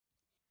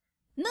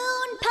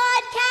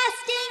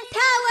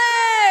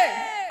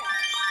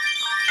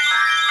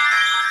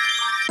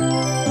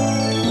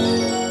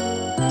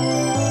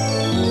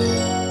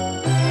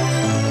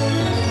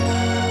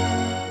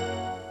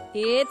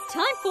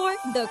for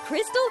The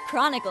Crystal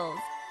Chronicles,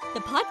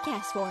 the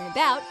podcast for and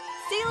about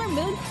Sailor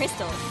Moon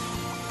crystals.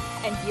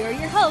 And here are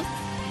your hosts,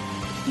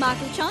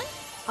 Mako-chan,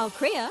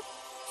 Alkrea,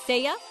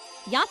 Seiya,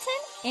 Yaten,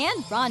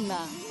 and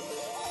Ranma.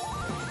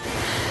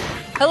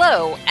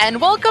 Hello,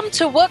 and welcome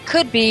to what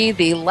could be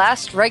the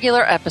last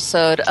regular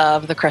episode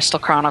of The Crystal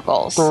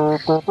Chronicles.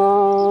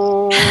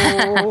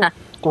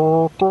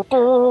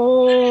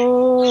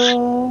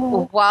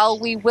 While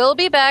we will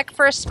be back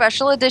for a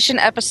special edition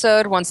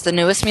episode once the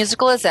newest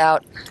musical is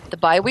out, the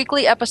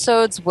bi-weekly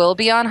episodes will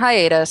be on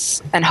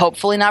hiatus, and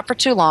hopefully not for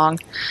too long.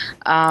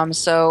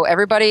 So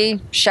everybody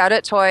shout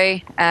at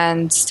Toei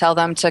and tell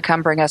them to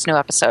come bring us new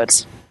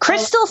episodes.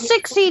 Crystal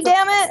 60,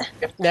 damn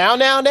it!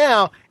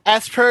 Now.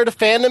 As per the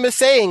fandom is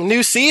saying,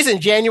 new season,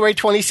 January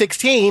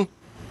 2016.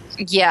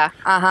 Yeah,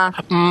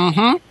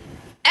 Mm-hmm.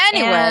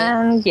 Anyway.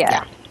 And,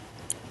 yeah.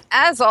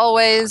 As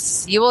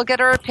always, you will get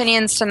our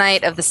opinions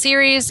tonight of the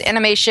series,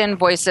 animation,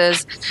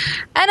 voices,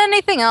 and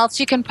anything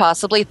else you can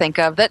possibly think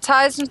of that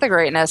ties into the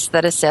greatness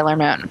that is Sailor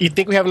Moon. You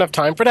think we have enough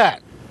time for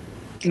that?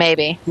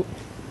 Maybe.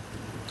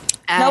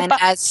 And Nope.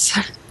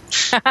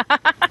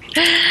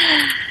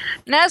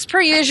 And as per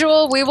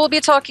usual, we will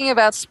be talking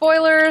about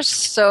spoilers,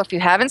 so if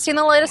you haven't seen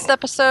the latest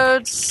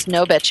episodes,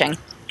 no bitching.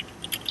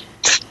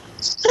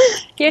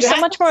 You're so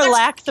much more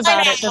lax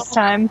about it this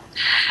time.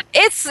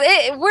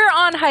 We're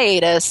on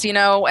hiatus,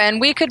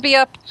 and we can be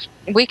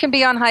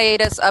on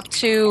hiatus up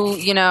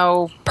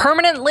to,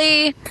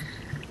 permanently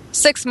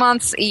 6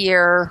 months, a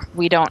year,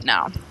 we don't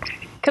know.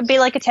 Could be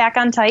like Attack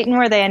on Titan,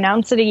 where they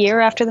announce it a year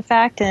after the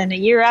fact, and a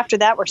year after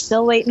that, we're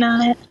still waiting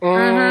on it.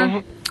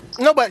 Mm-hmm.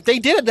 No, but they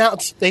did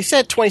announce, they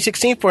said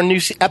 2016 for new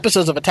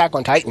episodes of Attack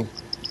on Titan.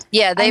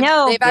 Yeah, they've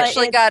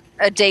actually got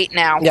a date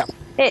now. Yeah.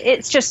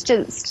 It's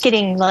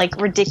getting,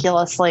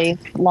 ridiculously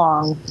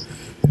long.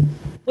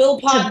 Will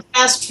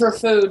podcast for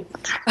food.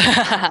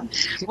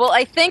 Well,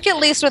 I think at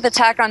least with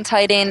Attack on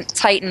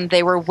Titan,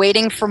 they were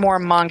waiting for more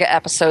manga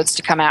episodes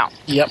to come out.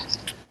 Yep.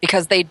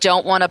 Because they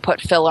don't want to put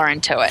filler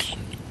into it.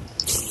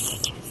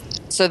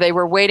 So they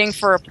were waiting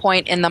for a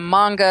point in the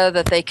manga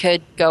that they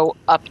could go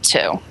up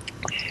to.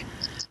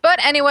 But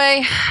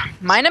anyway,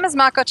 my name is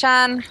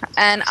Mako-chan,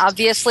 and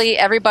obviously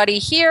everybody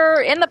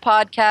here in the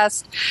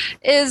podcast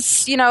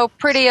is,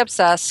 pretty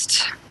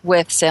obsessed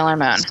with Sailor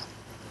Moon.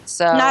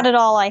 So Not at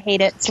all, I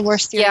hate it. It's the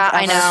worst series ever.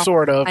 I know.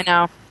 Sort of. I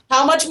know.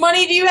 How much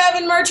money do you have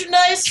in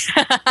merchandise?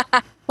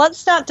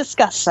 Let's not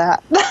discuss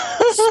that.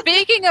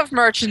 Speaking of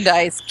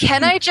merchandise,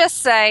 can I just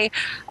say,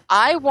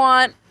 I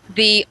want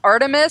the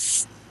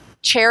Artemis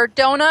chair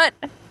donut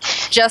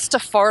just to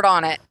fart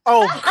on it.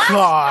 Oh,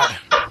 God.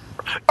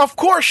 Of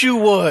course you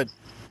would.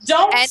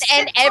 Don't I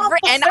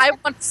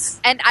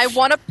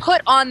want to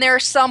put on there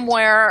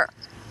somewhere,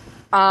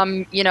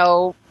 Ranma?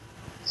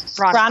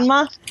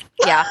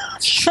 Yeah.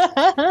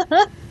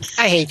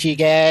 I hate you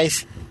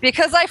guys.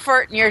 Because I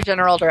fart in your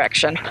general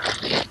direction.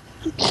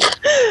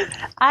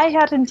 I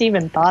hadn't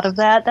even thought of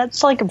that.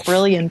 That's a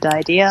brilliant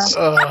idea.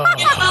 and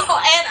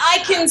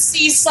I can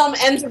see some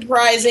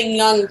enterprising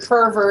young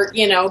pervert,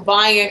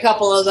 buying a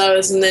couple of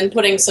those and then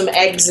putting some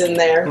eggs in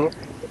there.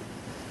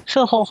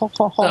 The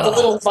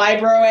little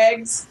vibro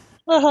eggs.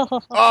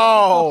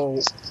 Oh.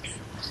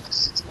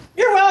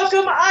 You're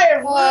welcome.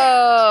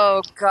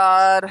 Oh,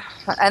 God.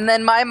 And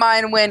then my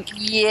mind went,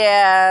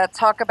 yeah,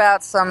 talk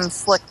about some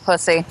slick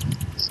pussy.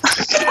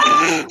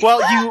 Mine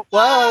was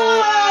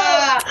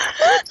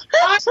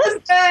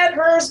bad,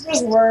 hers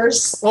was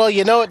worse. Well,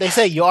 you know what they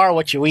say, you are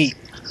what you eat.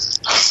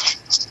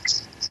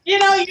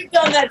 You've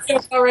done that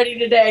joke already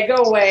today.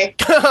 Go away.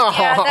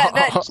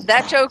 Yeah,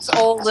 that joke's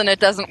old and it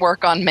doesn't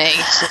work on me.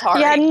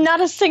 Sorry. Yeah,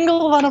 not a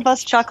single one of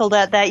us chuckled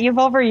at that. You've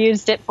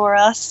overused it for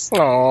us.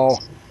 Oh.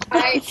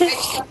 I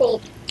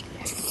chuckled.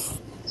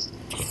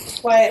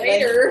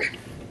 Later.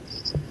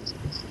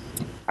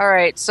 All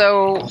right,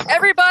 so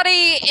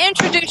everybody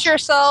introduce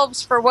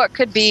yourselves for what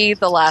could be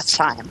the last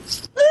time.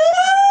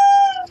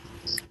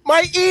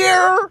 My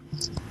ear!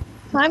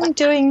 I'm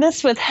doing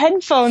this with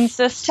headphones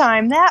this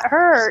time. That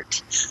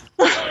hurt.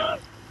 By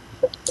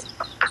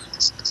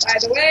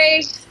the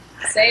way,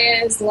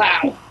 Seiya is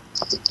loud.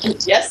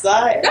 Yes,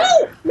 I am.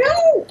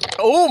 No!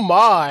 Oh,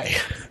 my.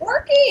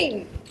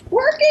 Working!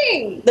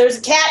 There's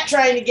a cat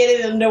trying to get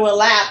it into a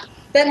lap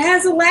that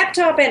has a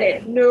laptop in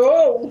it.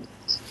 No!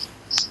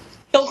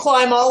 He'll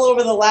climb all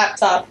over the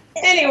laptop.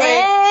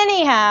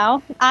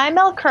 Anyhow, I'm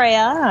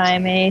Alkrea.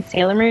 I'm a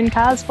Sailor Moon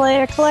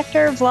cosplayer,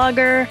 collector,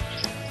 vlogger.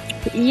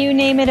 You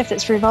name it, if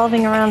it's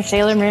revolving around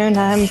Sailor Moon,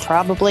 I'm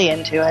probably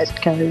into it,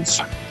 because,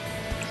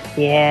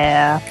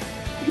 yeah.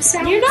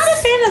 You're not a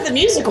fan of the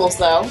musicals,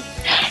 though.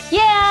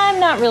 Yeah, I'm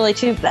not really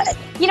too bad.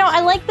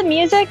 I like the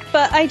music,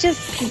 but I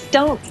just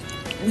don't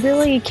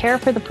really care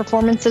for the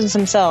performances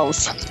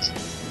themselves.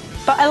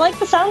 But I like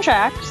the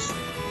soundtracks.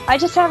 I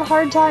just have a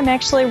hard time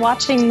actually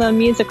watching the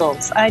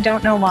musicals. I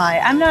don't know why.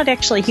 I'm not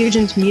actually huge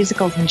into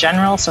musicals in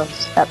general, so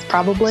that's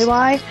probably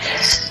why.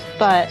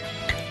 But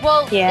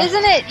well, yeah.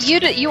 Isn't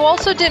it you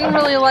also didn't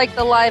really like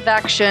the live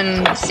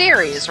action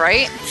series,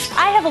 right?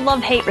 I have a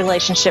love-hate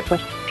relationship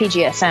with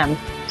PGSM.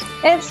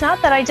 It's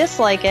not that I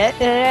dislike it.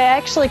 I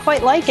actually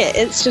quite like it.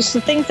 It's just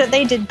the things that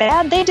they did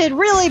bad, they did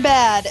really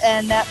bad,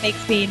 and that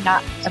makes me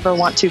not ever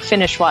want to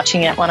finish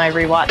watching it when I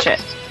rewatch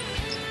it.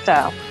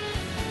 So.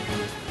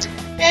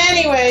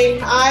 Anyway,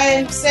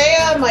 I'm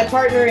Seiya. My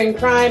partner in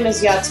crime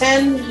is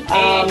Yaten.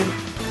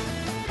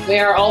 We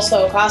are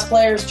also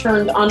cosplayers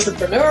turned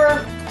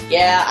entrepreneur.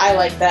 Yeah, I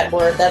like that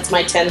word. That's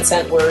my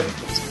 10-cent word.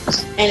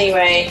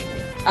 Anyway,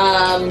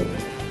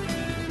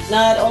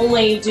 not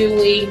only do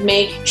we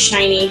make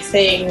shiny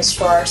things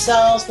for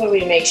ourselves, but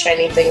we make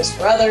shiny things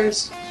for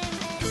others.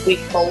 We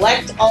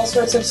collect all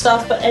sorts of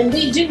stuff, and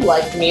we do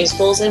like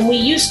musicals, and we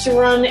used to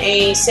run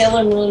a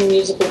Sailor Moon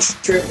musical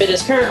troupe. It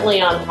is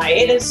currently on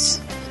hiatus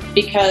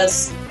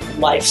because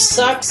life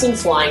sucks and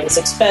flying is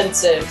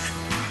expensive.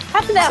 How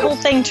did that whole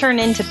thing turn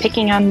into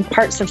picking on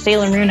parts of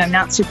Sailor Moon I'm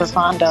not super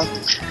fond of?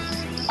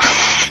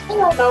 I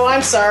don't know,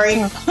 I'm sorry.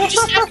 You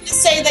just have to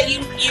say that you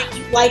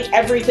like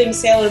everything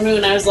Sailor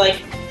Moon. I was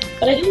like,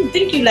 but I didn't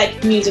think you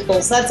liked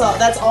musicals. That's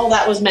all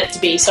that was meant to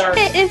be. Sorry.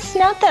 It's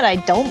not that I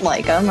don't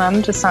like them.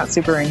 I'm just not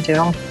super into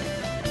them.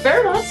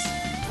 Fair enough.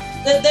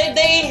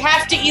 They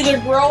have to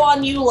either grow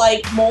on you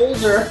like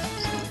mold or...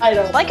 I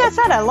don't know. Like I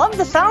said, I love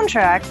the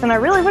soundtracks, and I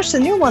really wish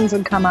the new ones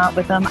would come out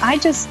with them.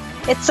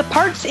 It's the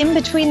parts in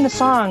between the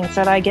songs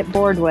that I get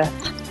bored with.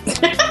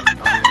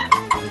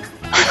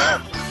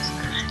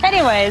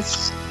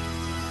 Anyways.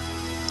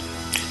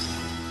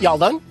 Y'all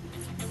done?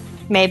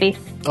 Maybe.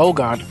 Oh,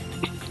 God.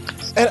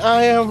 And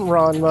I am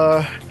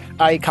Ranma.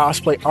 I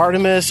cosplay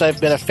Artemis.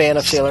 I've been a fan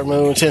of Sailor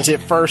Moon since it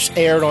first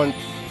aired on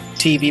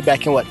TV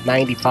back in,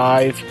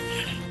 95?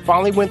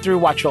 Finally went through,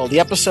 watched all the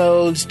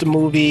episodes, the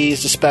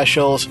movies, the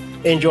specials,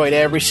 enjoyed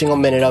every single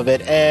minute of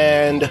it,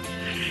 and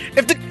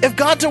if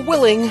gods are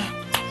willing,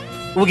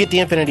 we'll get the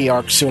Infinity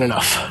Arc soon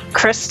enough.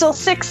 Crystal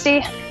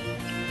 60.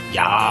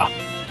 Yeah.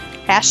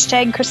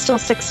 Hashtag Crystal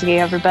 60,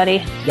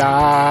 everybody.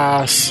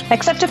 Yes.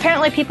 Except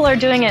apparently people are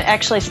doing it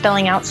actually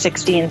spelling out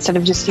 60 instead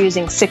of just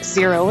using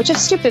 60, which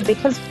is stupid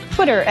because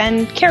Twitter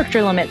and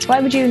character limits. Why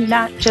would you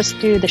not just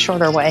do the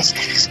shorter way?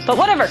 But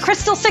whatever,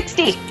 Crystal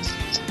 60.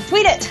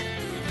 Tweet it.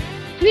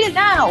 Tweet it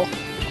now.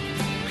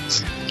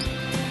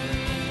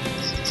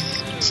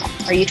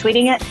 Are you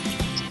tweeting it?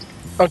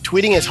 I'm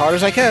tweeting as hard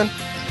as I can.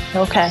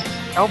 Okay.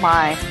 Oh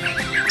my.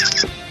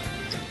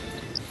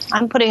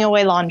 I'm putting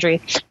away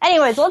laundry.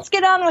 Anyways, let's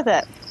get on with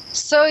it.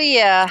 So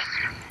yeah,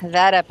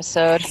 that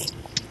episode.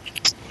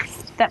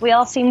 That we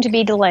all seem to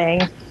be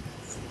delaying.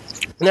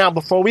 Now,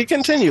 before we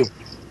continue,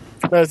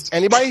 does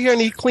anybody here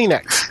need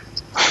Kleenex?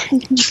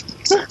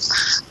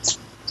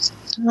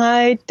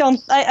 I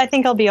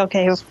think I'll be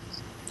okay.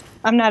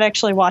 I'm not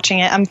actually watching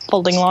it. I'm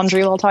folding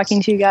laundry while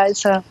talking to you guys,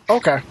 so.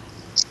 Okay.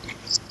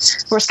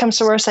 Worst comes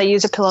to worst, I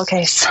use a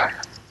pillowcase.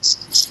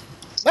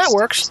 That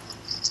works.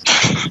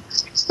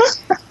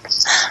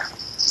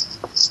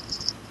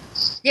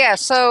 Yeah,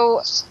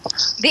 so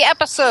the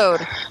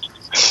episode.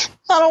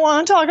 I don't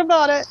want to talk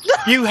about it.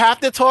 You have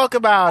to talk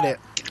about it.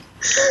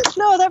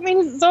 No, that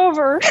means it's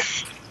over.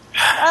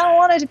 I don't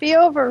want it to be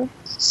over.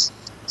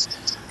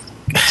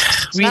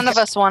 None of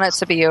us want it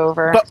to be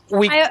over. But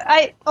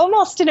I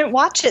almost didn't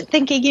watch it,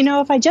 thinking,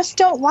 if I just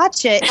don't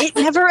watch it, it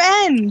never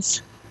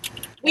ends.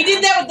 We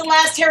did that with the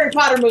last Harry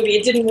Potter movie.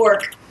 It didn't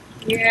work.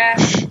 Yeah.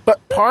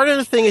 But part of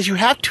the thing is you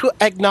have to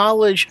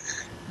acknowledge,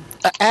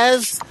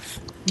 as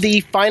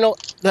the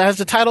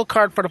title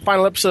card for the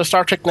final episode of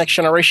Star Trek Next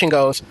Generation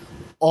goes,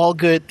 all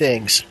good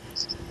things.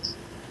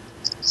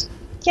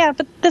 Yeah,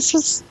 but this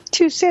was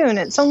too soon.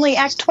 It's only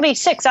Act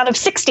 26 out of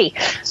 60.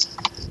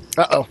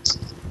 Uh-oh.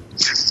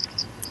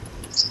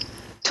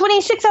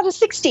 26 out of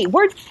 60.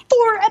 We're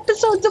 4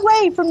 episodes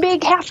away from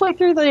being halfway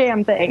through the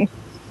damn thing.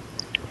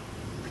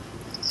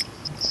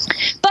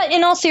 But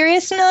in all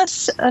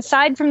seriousness,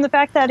 aside from the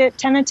fact that it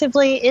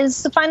tentatively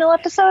is the final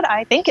episode,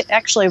 I think it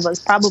actually was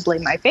probably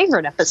my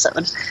favorite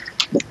episode.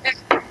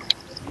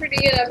 Pretty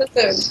good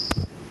episode.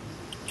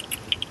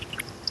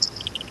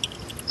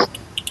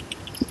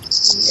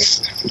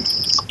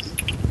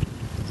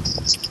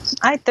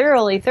 I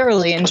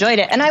thoroughly enjoyed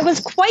it. And I was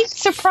quite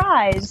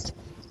surprised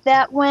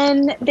that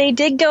when they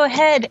did go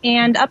ahead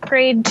and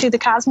upgrade to the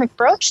cosmic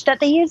brooch, that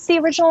they used the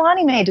original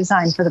anime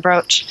design for the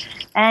brooch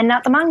and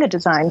not the manga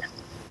design.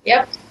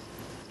 Yep.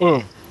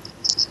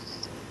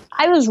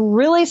 I was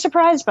really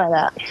surprised by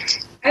that.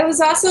 I was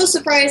also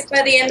surprised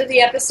by the end of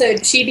the episode,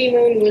 Chibi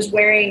Moon was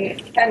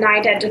wearing an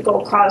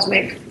identical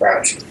cosmic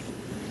brooch.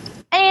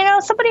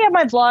 And somebody on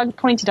my blog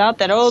pointed out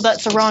that,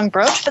 that's the wrong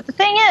brooch. But the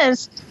thing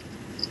is,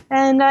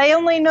 and I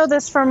only know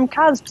this from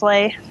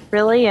cosplay,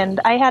 really, and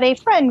I had a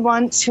friend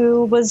once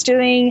who was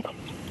doing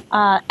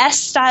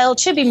S-style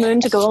Chibi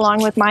Moon to go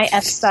along with my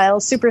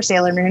S-style Super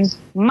Sailor Moon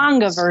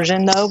manga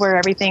version, though, where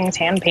everything's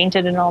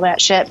hand-painted and all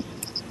that shit.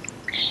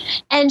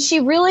 And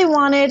she really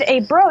wanted a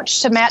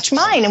brooch to match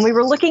mine, and we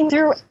were looking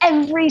through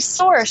every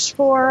source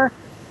for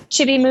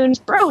Chibi Moon's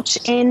brooch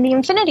in the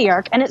Infinity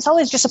Arc, and it's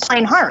always just a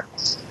plain heart.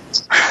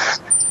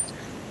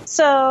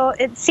 So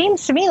it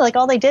seems to me like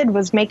all they did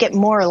was make it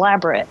more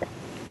elaborate.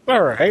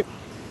 All right.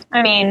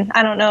 I mean,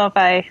 I don't know if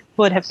I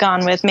would have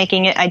gone with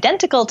making it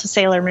identical to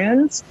Sailor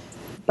Moon's,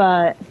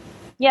 but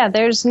yeah,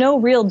 there's no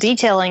real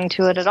detailing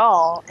to it at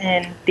all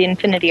in the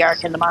Infinity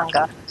arc in the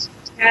manga.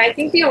 Yeah, I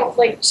think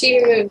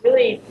Chibi Moon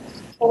really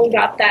only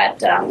got that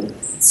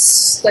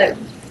the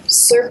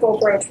circle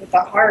brooch with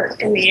the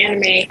heart in the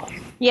anime.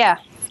 Yeah.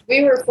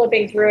 We were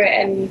flipping through it,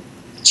 and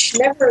she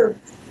never,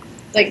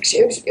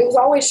 it was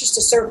always just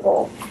a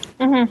circle.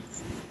 Mm-hmm.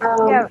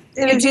 Yeah,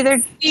 it was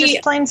either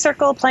just plain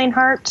circle, plain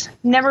heart,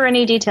 never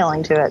any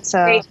detailing to it. So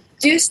I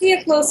do see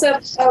a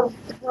close-up of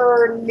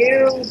her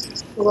new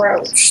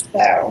brooch,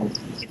 though.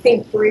 I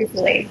think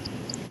briefly.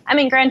 I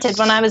mean, granted,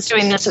 when I was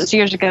doing this, it was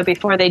years ago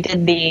before they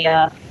did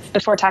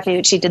before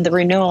Takeuchi did the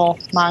renewal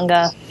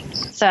manga.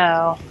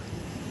 So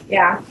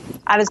yeah,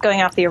 I was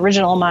going off the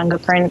original manga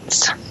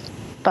prints,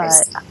 but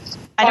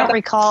I don't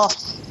recall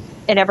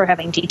it ever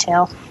having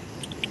detail.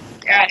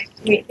 Yeah,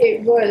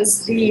 it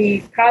was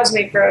the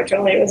Cosmic Brooch,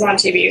 only it was on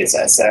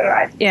ChibiUsa,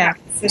 so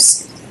it's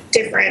just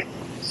different.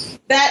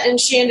 That, and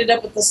she ended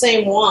up with the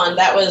same wand.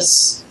 That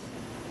was...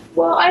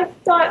 Well, I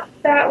thought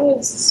that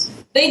was...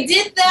 They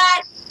did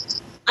that...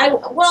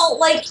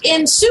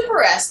 in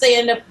Super S,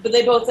 they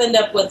both end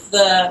up with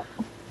the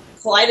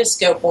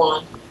kaleidoscope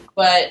wand.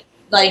 But,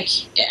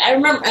 I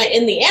remember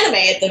in the anime,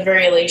 at the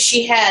very least,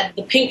 she had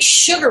the pink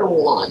sugar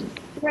wand.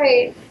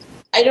 Right.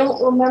 I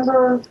don't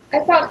remember.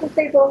 I thought that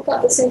they both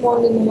got the same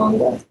wand in the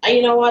manga.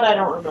 You know what? I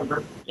don't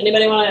remember.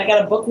 Anybody want to... I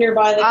got a book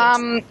nearby.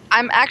 I'm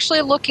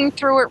actually looking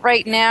through it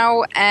right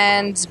now,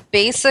 and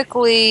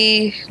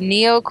basically,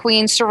 Neo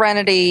Queen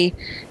Serenity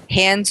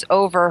hands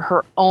over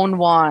her own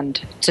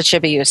wand to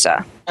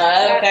ChibiUsa.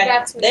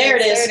 Okay. There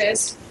it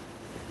is.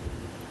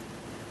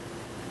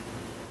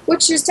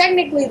 Which is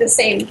technically the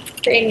same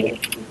thing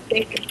if you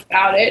think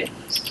about it.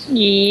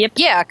 Yep.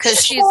 Yeah,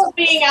 because she's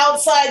being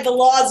outside the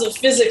laws of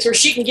physics, where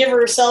she can give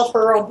herself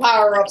her own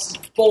power-ups.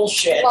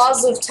 Bullshit.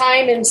 Laws of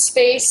time and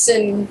space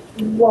and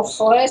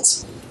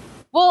what?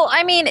 Well,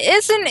 I mean,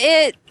 isn't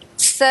it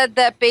said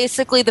that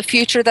basically the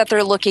future that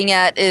they're looking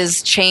at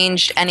is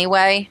changed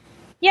anyway?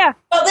 Yeah.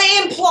 Well, they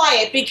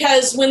imply it,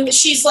 because when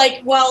she's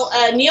like,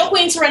 Neo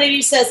Queen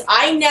Serenity says,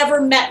 I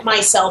never met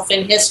myself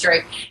in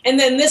history. And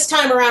then this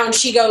time around,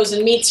 she goes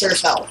and meets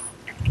herself.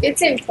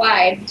 It's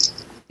implied.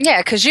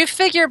 Yeah, because you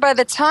figure by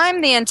the time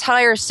the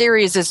entire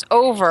series is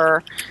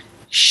over,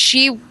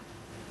 she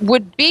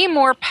would be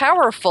more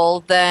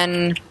powerful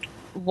than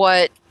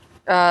what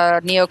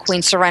Neo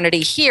Queen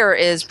Serenity here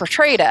is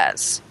portrayed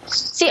as.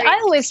 See, I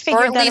always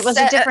figured that it was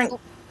a different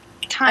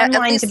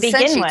timeline to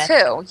begin with.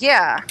 Too.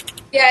 Yeah.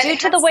 Yeah, due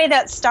to the way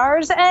that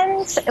Stars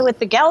ends, with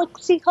the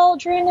Galaxy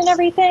Cauldron and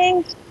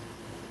everything,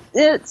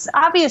 it's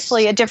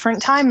obviously a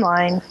different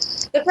timeline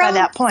by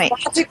that point.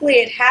 Logically,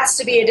 it has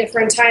to be a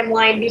different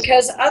timeline,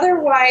 because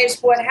otherwise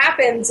what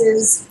happens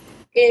is,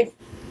 if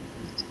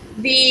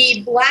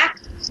the Black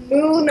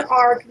Moon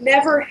arc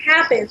never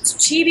happens,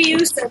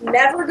 ChibiUsa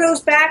never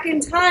goes back in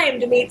time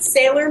to meet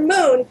Sailor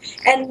Moon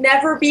and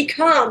never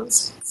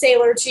becomes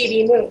Sailor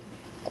Chibi Moon.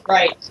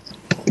 Right.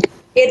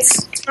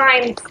 It's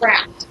time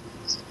crap.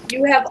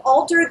 You have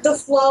altered the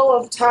flow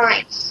of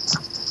time.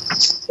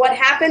 What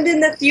happened in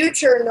the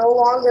future no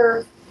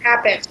longer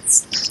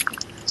happens.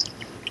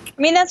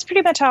 I mean, that's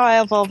pretty much how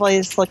I've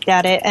always looked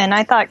at it, and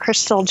I thought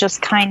Crystal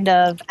just kind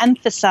of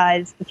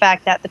emphasized the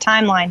fact that the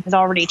timeline has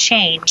already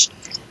changed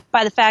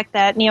by the fact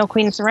that Neo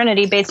Queen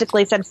Serenity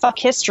basically said, fuck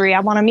history,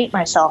 I want to meet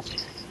myself.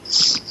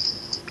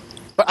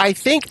 But I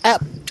think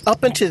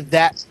up until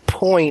that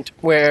point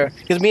where,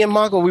 because me and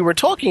Mako, we were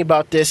talking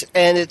about this,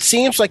 and it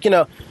seems like,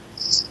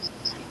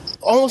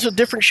 almost the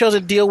different shows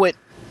that deal with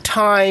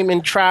time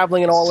and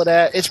traveling and all of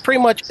that, it's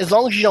pretty much, as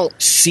long as you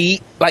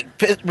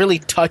don't really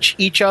touch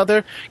each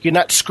other, you're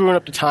not screwing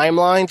up the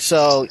timeline,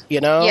 so,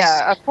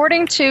 Yeah,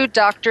 according to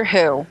Doctor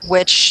Who,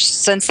 which,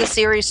 since the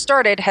series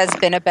started, has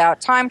been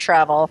about time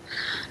travel,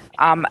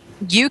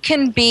 you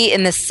can be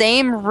in the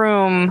same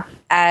room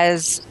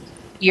as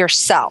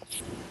yourself.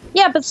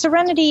 Yeah, but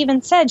Serenity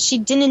even said she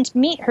didn't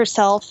meet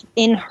herself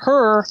in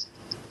her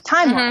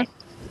timeline. Mm-hmm.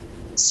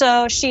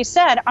 So she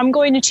said, I'm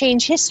going to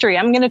change history.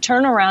 I'm going to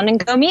turn around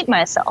and go meet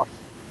myself.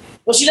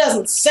 Well, she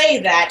doesn't say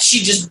that.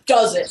 She just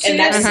does it. And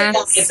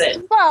that's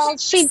it. Well,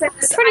 she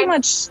pretty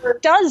much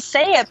does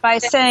say it by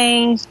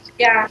saying,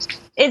 yeah,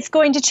 it's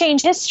going to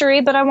change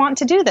history, but I want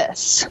to do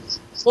this.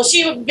 Well,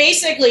 she says,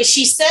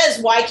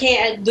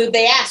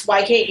 they ask,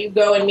 why can't you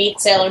go and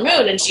meet Sailor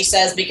Moon? And she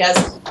says,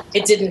 because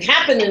it didn't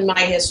happen in my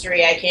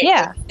history, I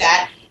can't do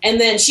that. And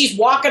then she's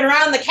walking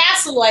around the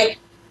castle like,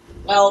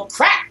 well,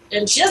 crap.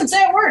 And she doesn't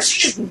say a word.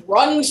 She just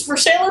runs for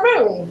Sailor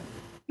Moon.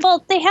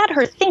 Well, they had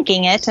her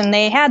thinking it, and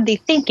they had the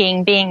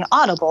thinking being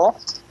audible.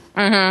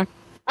 Mm-hmm.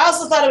 I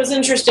also thought it was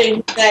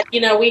interesting that,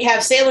 we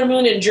have Sailor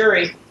Moon and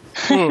Jury.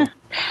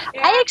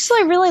 I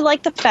actually really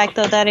like the fact,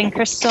 though, that in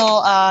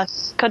Crystal,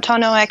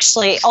 Kotono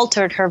actually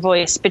altered her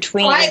voice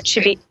between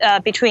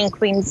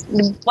Queen's,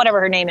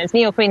 whatever her name is,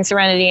 Neo Queen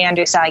Serenity and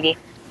Usagi.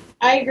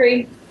 I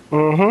agree.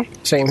 Mm-hmm.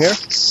 Same here.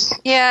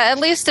 Yeah, at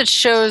least it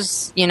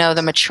shows,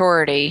 the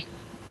maturity.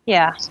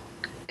 Yeah.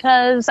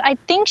 because I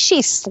think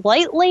she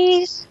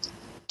slightly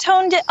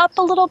toned it up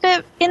a little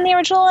bit in the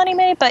original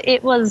anime, but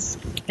it was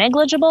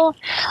negligible.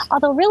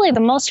 Although really the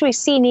most we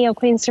see Neo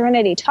Queen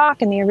Serenity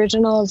talk in the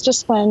original is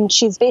just when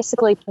she's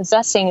basically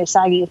possessing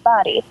Usagi's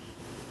body.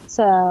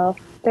 So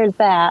there's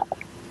that.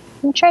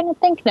 I'm trying to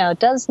think now,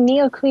 does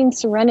Neo Queen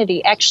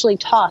Serenity actually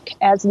talk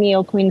as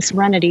Neo Queen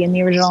Serenity in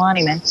the original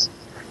anime?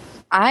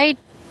 I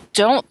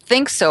don't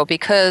think so,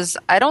 because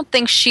I don't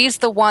think she's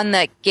the one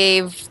that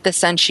gave the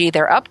Senshi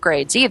their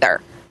upgrades either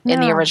in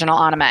the original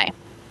anime.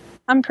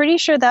 I'm pretty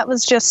sure that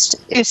was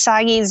just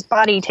Usagi's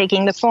body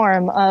taking the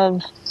form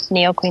of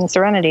Neo Queen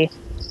Serenity.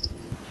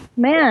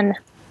 Man,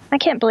 I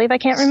can't believe I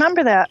can't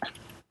remember that.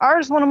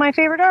 Ours is one of my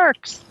favorite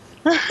arcs.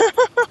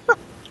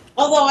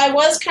 Although I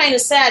was kind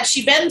of sad.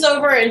 She bends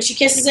over and she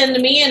kisses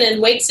into me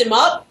and wakes him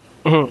up.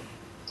 Mm-hmm.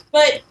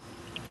 But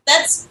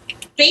that's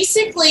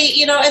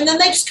basically, and then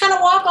they just kind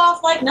of walk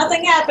off like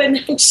nothing happened.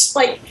 I'm just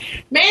like,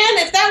 man,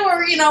 if that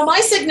were,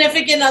 my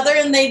significant other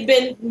and they'd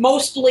been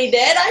mostly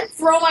dead, I'd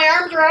throw my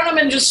arms around them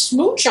and just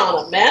smooch on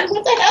them, man.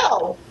 What the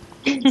hell?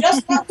 You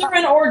just got through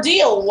an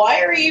ordeal.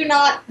 Why are you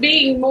not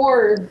being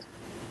more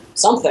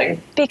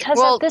something? Because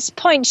at this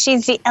point,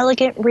 she's the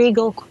elegant,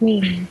 regal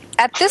queen.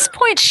 At this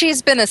point,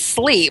 she's been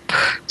asleep.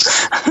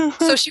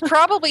 So she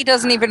probably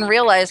doesn't even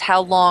realize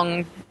how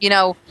long,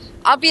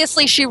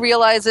 obviously she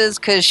realizes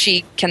because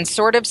she can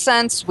sort of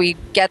sense. We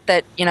get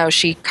that,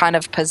 she kind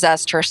of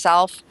possessed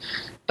herself.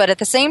 But at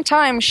the same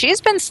time, she's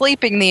been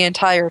sleeping the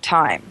entire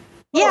time.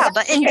 Yeah,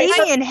 but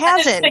Endymion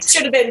hasn't. It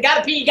should have been,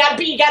 gotta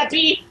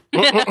pee.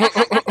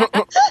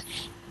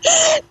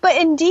 But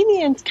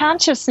Endymion's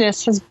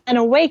consciousness has been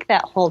awake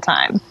that whole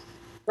time.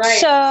 Right.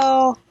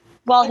 So,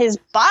 while his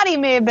body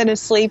may have been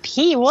asleep,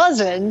 he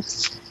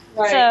wasn't.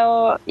 Right.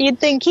 So, you'd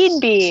think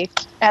he'd be,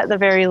 at the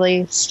very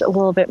least, a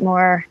little bit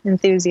more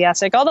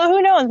enthusiastic. Although,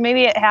 who knows,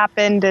 maybe it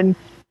happened and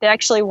they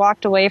actually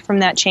walked away from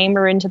that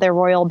chamber into their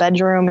royal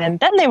bedroom and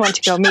then they went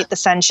to go meet the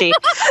Senshi.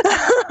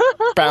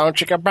 Bow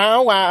chicka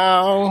bow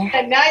wow.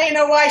 And now you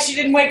know why she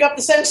didn't wake up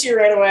the Senshi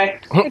right away.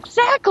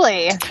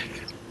 Exactly.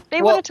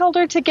 They would have told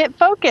her to get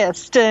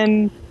focused,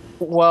 and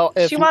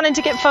she wanted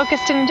to get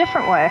focused in a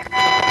different way.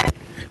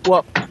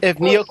 Well, if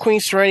Neo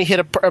Queen Serenity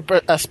hit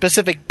a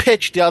specific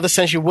pitch, the other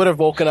Senshi would have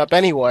woken up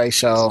anyway,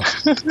 so...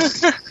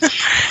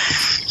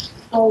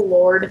 Oh,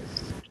 Lord.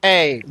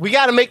 Hey, we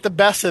got to make the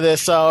best of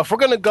this, so if we're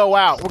going to go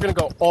out, we're going to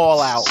go all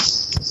out.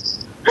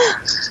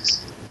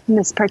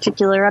 This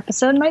particular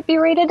episode might be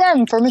rated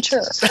M for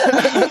mature.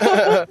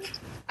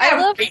 I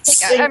love every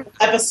single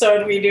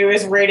episode we do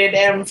is rated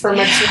M for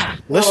mature.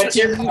 What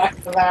you're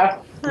talking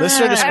about.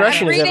 Listener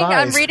discretion is advised.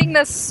 I'm reading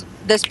this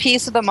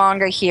piece of the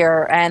manga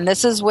here, and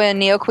this is when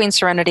Neo Queen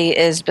Serenity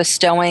is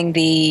bestowing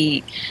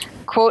the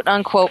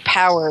quote-unquote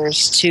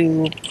powers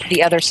to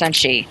the other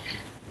Senshi.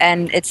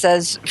 And it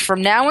says,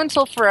 from now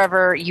until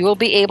forever, you will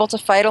be able to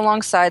fight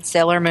alongside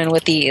Sailor Moon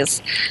with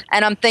ease.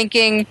 And I'm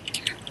thinking,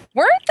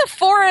 weren't the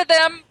four of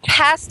them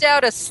passed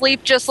out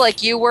asleep just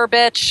like you were,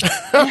 bitch?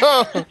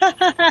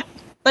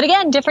 But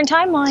again, different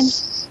timeline.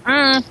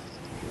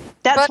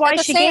 That's why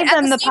she gave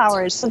them the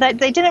powers, so that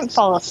they didn't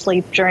fall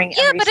asleep during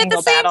every single battle. Yeah, but at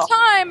the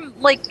same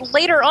time, like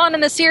later on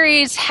in the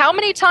series, how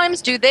many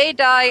times do they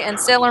die and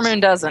Sailor Moon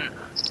doesn't?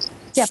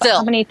 Yeah, but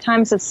how many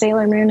times does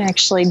Sailor Moon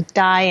actually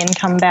die and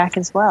come back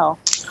as well?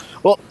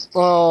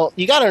 Well,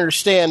 you got to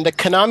understand the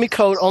Konami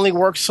code only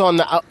works on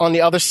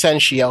the other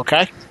Senshi,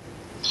 okay?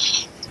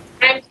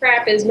 Time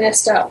crap is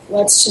messed up.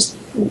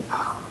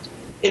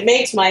 It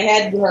makes my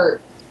head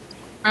hurt.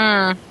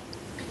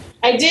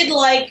 I did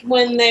like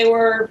when they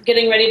were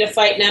getting ready to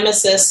fight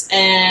Nemesis,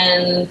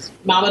 and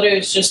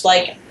Mamoru's just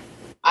like,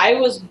 I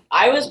was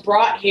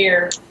brought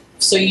here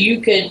so you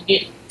could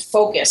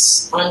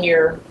focus on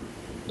your,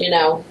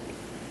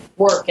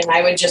 work, and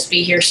I would just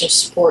be here to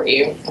support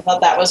you. I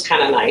thought that was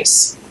kind of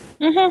nice.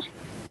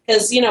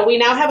 Because, we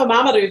now have a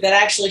Mamoru that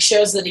actually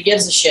shows that he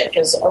gives a shit,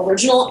 because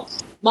original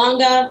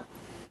manga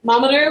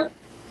Mamoru,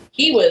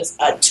 he was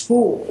a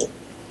tool.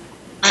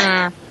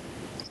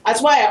 That's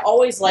why I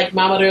always liked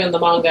Mamoru in the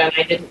manga, and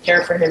I didn't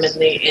care for him in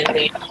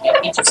the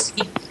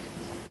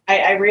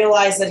I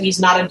realize that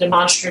he's not a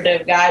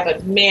demonstrative guy,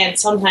 but man,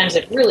 sometimes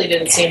it really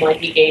didn't seem like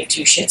he gave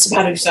two shits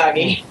about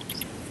Usagi.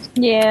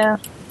 Yeah.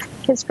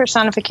 His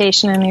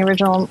personification in the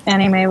original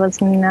anime was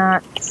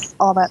not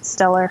all that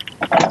stellar.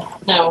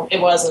 No,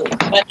 it wasn't.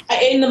 But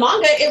in the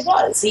manga, it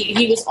was.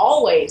 He was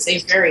always a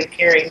very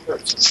caring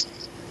person.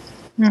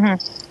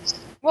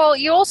 Well,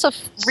 you also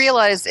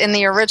realize in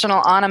the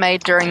original anime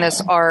during this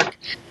arc,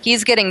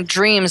 he's getting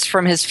dreams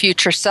from his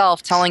future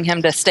self telling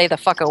him to stay the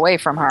fuck away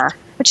from her.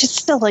 Which is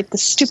still like the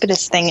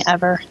stupidest thing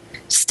ever.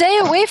 Stay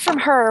away from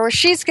her or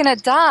she's gonna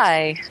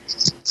die.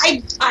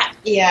 I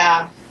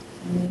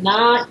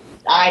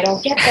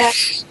don't get that.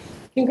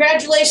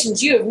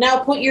 Congratulations, you have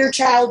now put your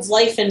child's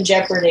life in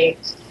jeopardy.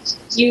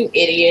 You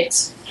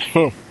idiot.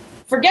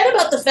 Forget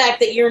about the fact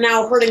that you're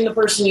now hurting the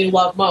person you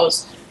love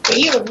most. But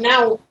you have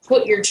now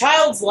put your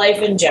child's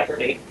life in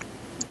jeopardy.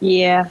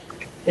 Yeah.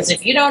 Because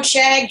if you don't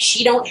shag,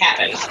 she don't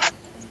happen.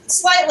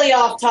 Slightly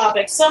off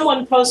topic.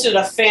 Someone posted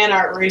a fan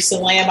art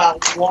recently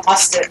about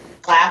Lost It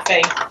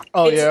laughing.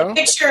 Oh, it's yeah? a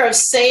picture of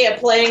Seiya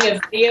playing a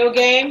video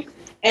game,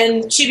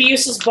 and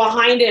ChibiUsa's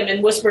behind him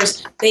and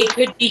whispers, "They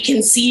could be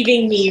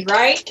conceiving me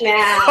right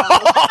now."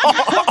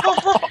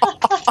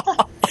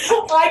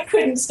 I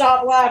couldn't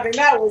stop laughing.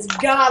 That was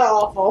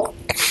god-awful.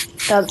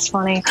 That's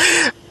funny.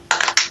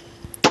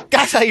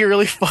 That's how you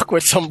really fuck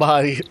with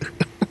somebody.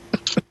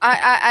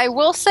 I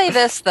will say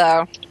this,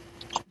 though,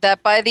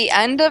 that by the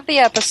end of the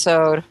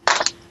episode,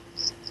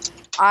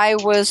 I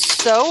was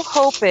so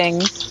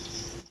hoping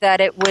that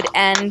it would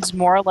end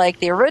more like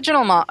the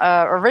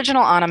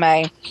original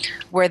anime,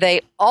 where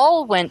they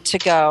all went to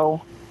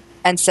go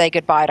and say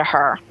goodbye to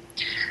her.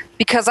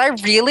 Because I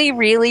really,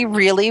 really,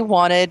 really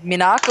wanted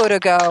Minako to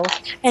go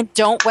and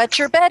don't wet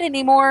your bed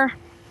anymore.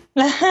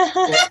 Because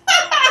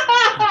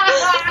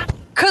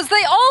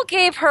they all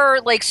gave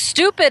her, like,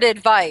 stupid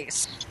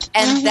advice.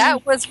 And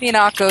that was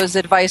Minako's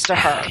advice to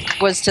her,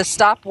 was to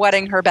stop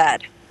wetting her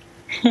bed.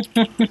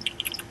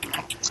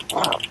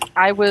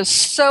 I was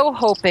so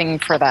hoping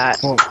for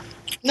that.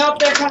 Nope,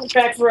 they're coming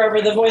back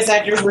forever. The voice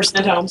actors were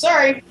sent home.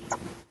 Sorry.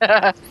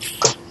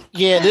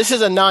 Yeah, this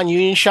is a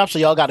non-union shop, so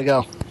y'all gotta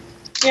go.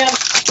 Yeah.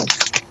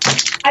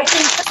 I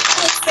think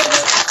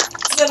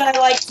that I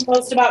liked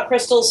most about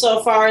Crystal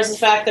so far is the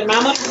fact that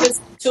Mamoru is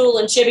a tool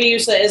and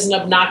ChibiUsa isn't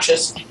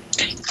obnoxious.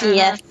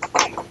 Yes.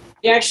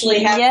 You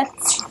actually have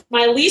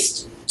my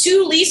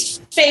two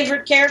least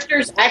favorite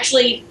characters.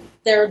 Actually,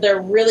 they're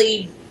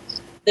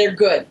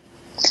good.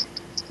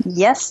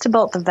 Yes to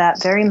both of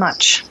that, very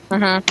much.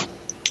 Mm-hmm.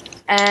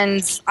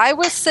 And I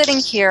was sitting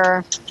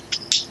here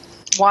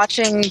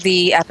watching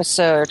the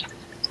episode,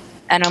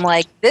 and I'm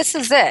like, this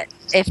is it.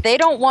 If they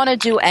don't want to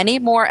do any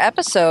more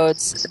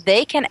episodes,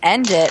 they can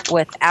end it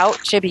without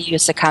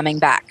ChibiUsa coming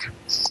back.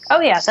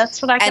 Oh, yeah,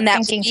 that's what I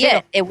kept thinking, too.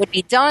 It. It would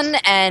be done,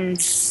 and,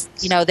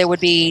 there would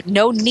be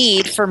no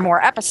need for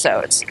more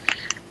episodes.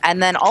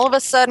 And then all of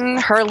a sudden,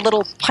 her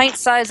little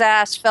pint-sized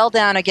ass fell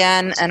down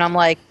again, and I'm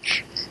like,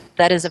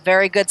 that is a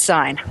very good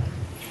sign.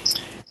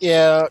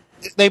 Yeah,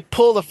 they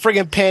pull the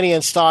friggin' Panty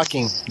and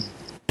Stocking.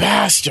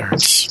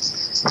 Bastards.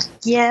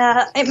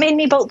 Yeah, it made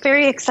me both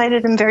very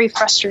excited and very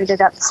frustrated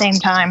at the same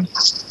time.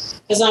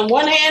 Because on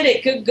one hand,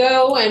 it could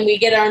go and we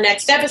get our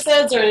next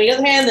episodes, or on the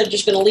other hand, they're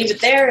just going to leave it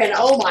there, and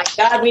oh my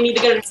god, we need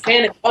to go to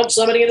Japan and punch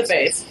somebody in the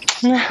face.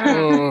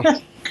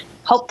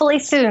 Hopefully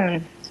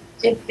soon.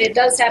 If it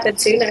does happen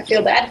soon, I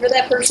feel bad for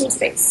that person's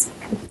face.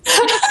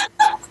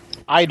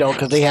 I don't,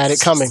 because they had it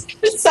coming.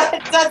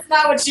 That's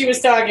not what she was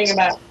talking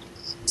about.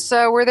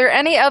 So, were there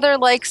any other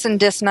likes and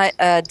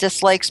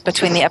dislikes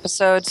between the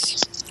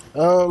episodes?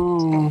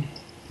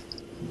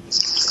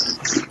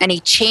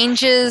 Any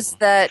changes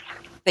that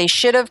they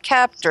should have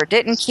kept or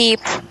didn't keep?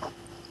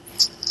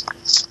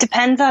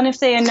 Depends on if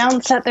they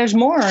announce that there's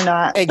more or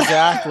not.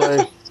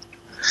 Exactly.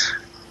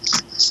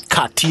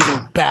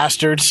 Caught-teething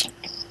bastards.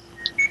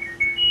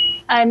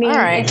 I mean,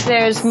 If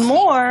there's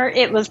more,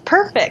 it was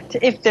perfect.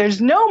 If there's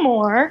no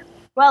more,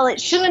 well,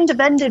 it shouldn't have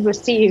ended with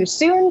 "See you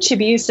soon."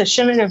 ChibiUsa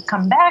shouldn't have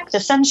come back. The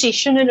Senshi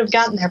shouldn't have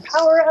gotten their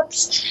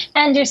power-ups.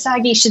 And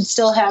Usagi should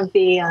still have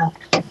the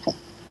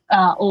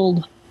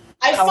old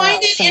I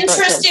find it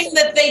interesting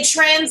that they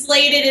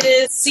translated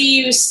it as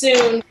 "See you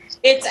soon."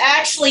 It's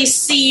actually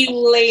 "See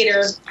you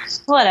later."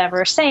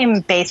 Whatever, same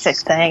basic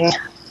thing.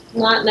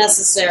 Not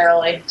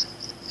necessarily.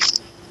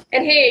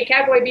 And hey,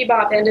 Cowboy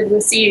Bebop ended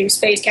with "See you,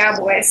 Space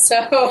Cowboy." So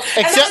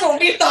that's what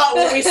we thought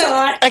when we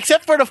saw it.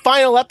 Except for the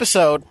final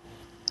episode.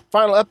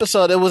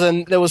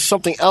 There was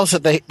something else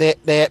that they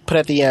had put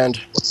at the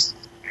end.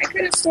 I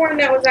could have sworn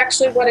that was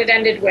actually what it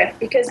ended with,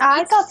 because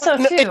I thought so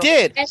too. No, it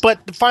did,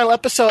 but the final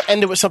episode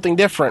ended with something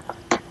different.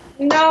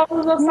 No,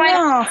 the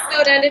final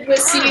episode ended with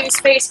 "See you,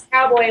 Space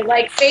Cowboy."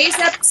 Like, Faye's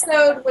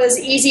episode was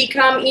 "Easy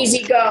Come,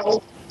 Easy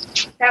Go."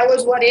 That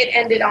was what it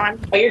ended on.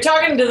 Well, you're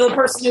talking to the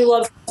person who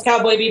loves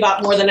Cowboy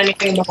Bebop more than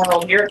anything in the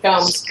world. Here it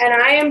comes. And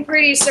I am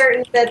pretty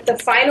certain that the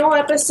final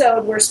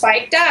episode where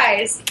Spike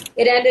dies,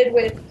 it ended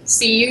with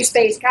 "See you,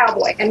 Space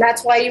Cowboy." And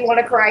that's why you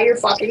want to cry your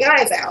fucking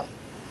eyes out.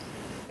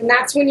 And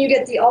that's when you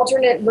get the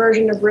alternate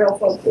version of Real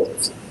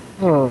Folklores.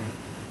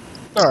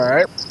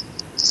 Alright.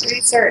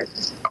 Pretty certain.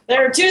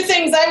 There are two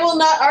things I will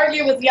not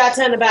argue with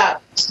Yaten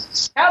about.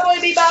 Cowboy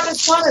Bebop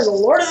is one and The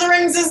Lord of the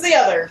Rings is the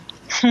other.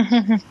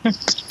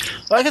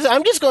 Like I said,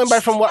 I'm just going by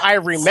from what I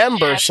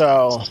remember,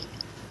 so...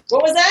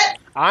 What was that?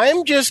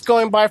 I'm just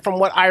going by from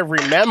what I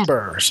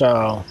remember,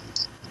 so...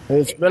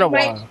 It's been a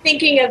while. You might be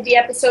thinking of the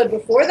episode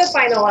before the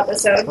final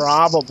episode.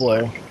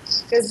 Probably.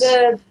 Because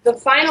the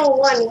final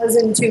one was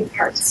in two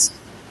parts.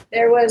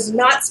 There was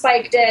not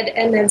Spike dead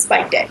and then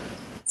Spike dead.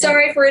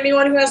 Sorry for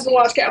anyone who hasn't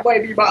watched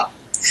Cowboy Bebop.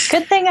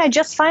 Good thing I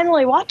just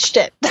finally watched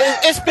it.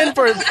 It's been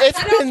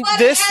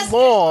this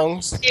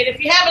long. If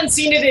you haven't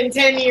seen it in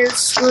 10 years,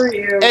 screw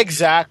you.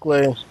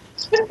 Exactly.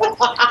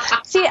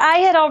 See, I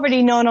had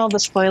already known all the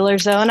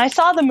spoilers, though, and I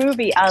saw the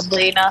movie,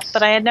 oddly enough,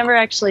 but I had never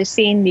actually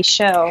seen the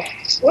show.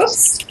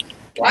 Whoops.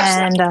 Watch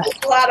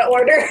that. A lot of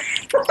order.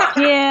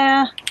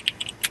 Yeah.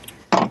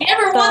 You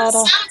ever want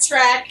the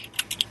soundtrack?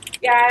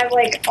 Yeah, I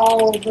like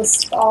all the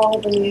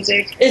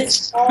music. The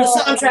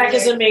soundtrack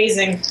is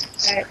amazing.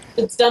 Right.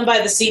 It's done by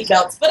the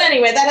Seatbelts. But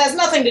anyway, that has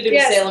nothing to do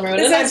with Sailor Moon.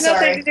 This has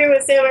nothing to do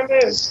with Sailor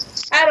Moon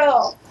at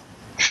all.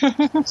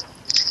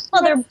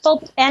 Well, they're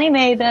both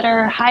anime that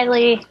are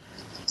highly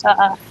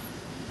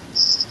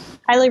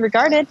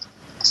regarded.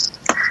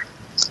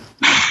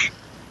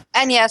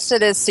 And yes,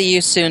 it is See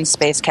You Soon,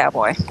 Space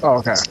Cowboy. Oh,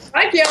 okay.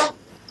 Thank you.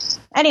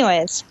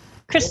 Anyways,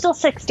 Crystal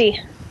 60.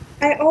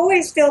 I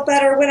always feel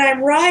better when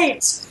I'm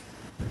right.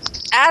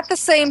 At the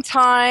same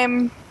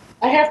time,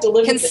 I have to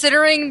live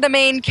considering the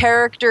main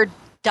character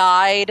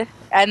died,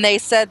 and they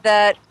said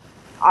that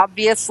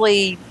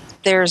obviously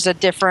there's a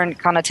different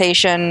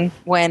connotation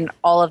when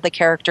all of the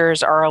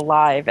characters are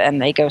alive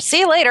and they go,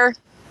 see you later.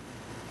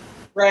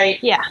 Right.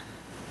 Yeah.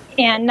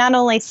 And not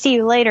only see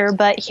you later,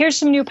 but here's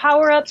some new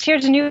power-ups,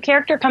 here's a new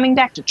character coming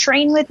back to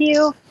train with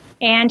you,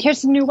 and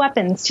here's some new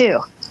weapons,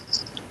 too.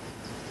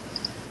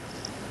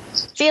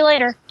 See you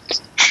later.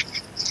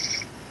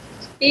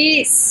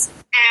 Peace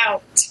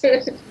out.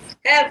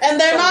 And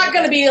they're not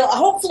going to be,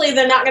 hopefully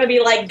they're not going to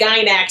be like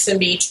Gynax and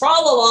be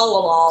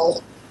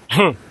tra-la-la-la-la.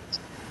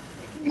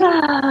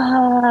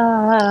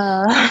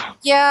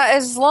 Yeah,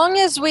 as long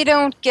as we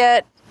don't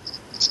get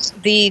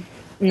the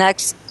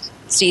next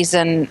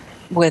season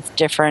with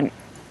different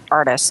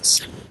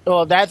artists.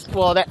 Well, that's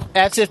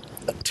if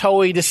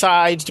Toei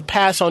decides to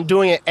pass on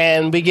doing it,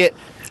 and we get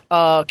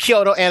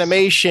Kyoto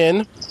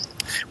Animation,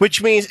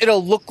 which means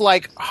it'll look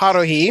like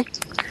Haruhi.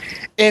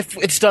 If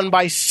it's done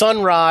by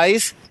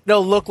Sunrise,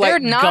 it'll look like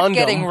Gundam. They're not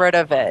getting rid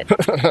of it.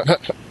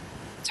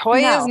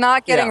 Toei is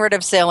not getting rid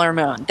of Sailor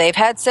Moon. They've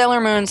had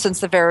Sailor Moon since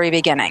the very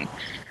beginning.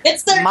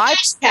 It's their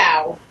cash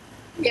cow.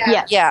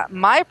 Yeah.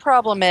 My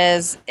problem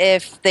is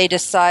if they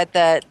decide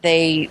that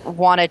they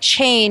want to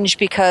change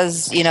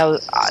because,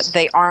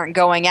 they aren't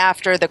going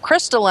after the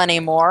crystal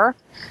anymore.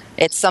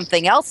 It's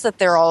something else that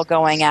they're all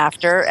going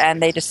after,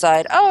 and they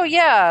decide, oh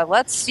yeah,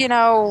 let's,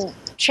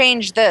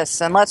 change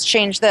this and let's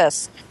change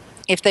this.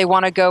 If they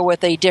want to go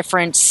with a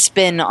different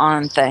spin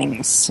on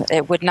things,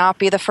 it would not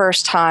be the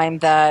first time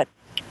that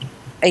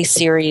a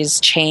series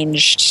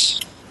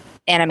changed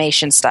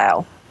animation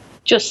style.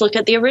 Just look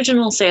at the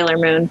original Sailor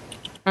Moon.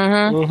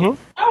 Mm-hmm.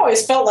 Mm-hmm. I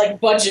always felt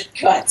like budget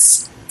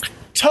cuts.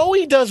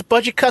 Toei does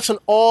budget cuts on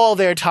all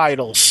their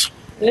titles.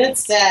 And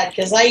it's sad,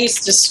 because I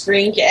used to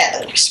screen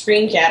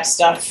cap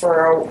stuff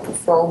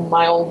for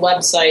my old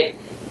website.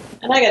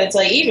 And I gotta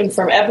tell you, even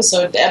from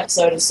episode to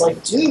episode, it's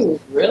like, dude,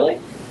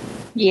 really?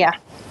 Yeah.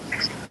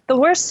 The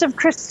worst of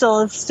Crystal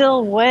is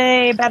still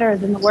way better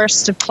than the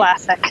worst of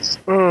Classic.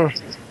 All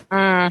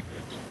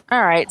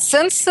right.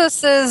 Since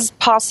this is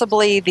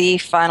possibly the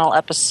final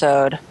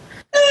episode,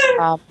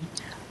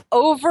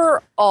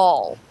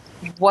 overall,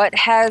 what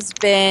has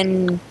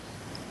been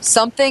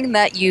something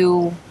that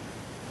you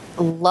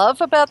love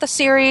about the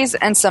series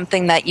and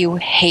something that you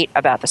hate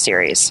about the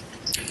series?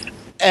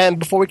 And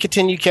before we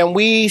continue, can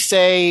we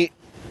say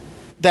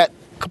that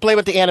complaint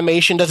about the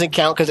animation doesn't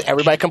count because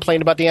everybody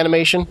complained about the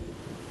animation?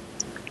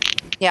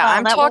 Yeah,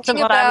 I'm that talking wasn't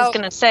what about. I was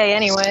going to say,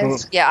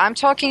 anyways. Yeah, I'm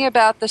talking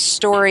about the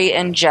story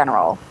in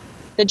general.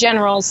 The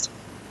generals.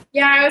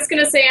 Yeah, I was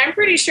going to say, I'm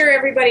pretty sure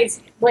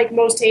everybody's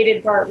most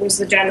hated part was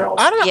the generals.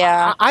 I don't know.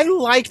 Yeah. I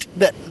liked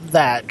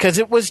that because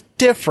it was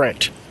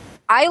different.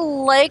 I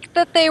like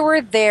that they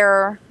were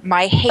there.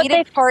 My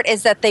hated part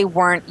is that they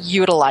weren't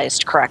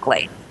utilized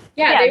correctly.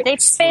 Yeah, they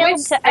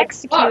failed to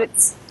execute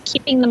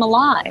keeping them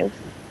alive.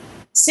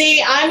 See,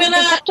 They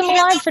kept them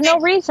alive for no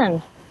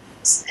reason.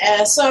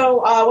 So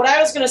what I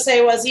was going to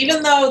say was,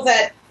 even though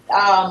that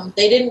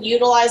they didn't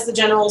utilize the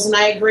generals, and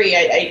I agree,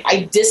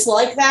 I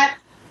dislike that.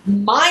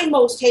 My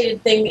most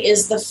hated thing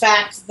is the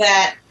fact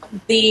that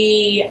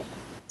the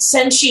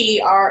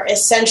Senshi are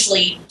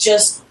essentially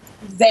just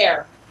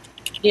there.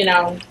 They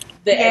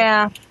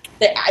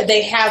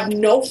have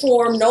no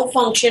form, no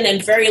function,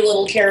 and very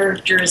little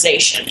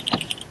characterization.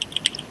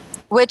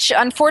 Which,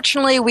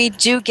 unfortunately, we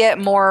do get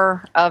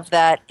more of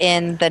that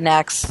in the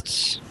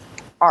next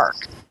arc.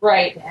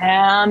 Right.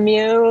 Damn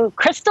you.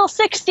 Crystal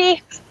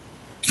 60.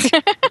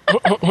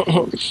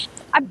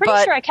 I'm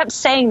pretty sure I kept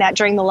saying that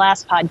during the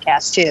last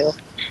podcast, too.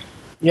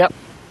 Yep.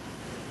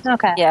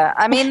 Okay. Yeah,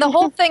 I mean, the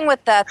whole thing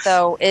with that,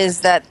 though,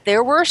 is that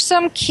there were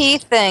some key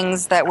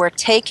things that were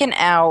taken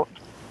out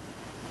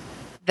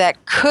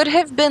that could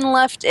have been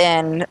left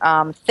in,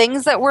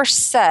 things that were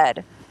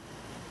said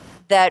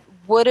that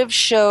would have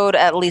showed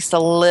at least a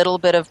little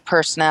bit of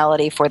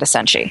personality for the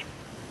Senshi.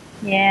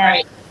 Yeah.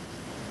 Right.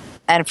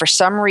 And for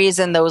some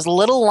reason, those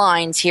little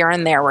lines here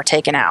and there were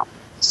taken out.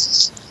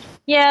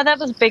 Yeah, that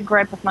was a big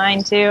gripe of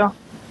mine, too.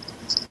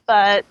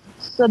 But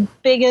the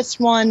biggest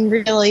one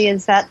really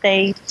is that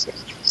they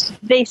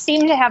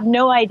seem to have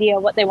no idea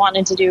what they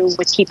wanted to do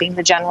with keeping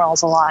the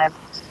generals alive.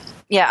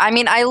 Yeah, I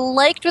mean, I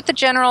liked with the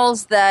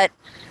generals that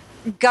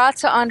got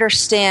to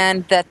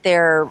understand that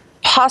there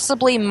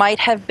possibly might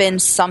have been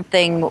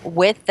something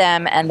with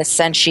them and the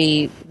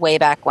Senshi way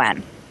back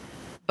when.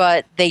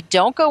 But they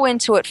don't go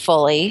into it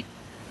fully.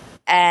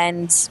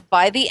 And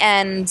by the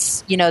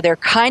end, they're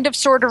kind of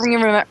sort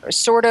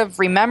of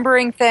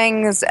remembering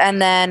things,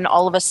 and then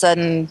all of a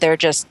sudden they're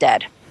just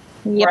dead.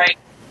 Yep. Right.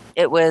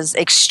 It was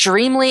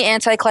extremely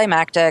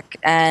anticlimactic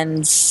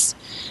and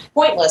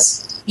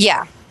Pointless.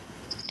 Yeah.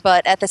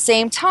 But at the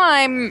same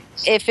time,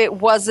 if it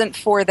wasn't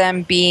for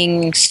them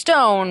being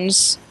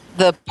stones,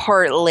 the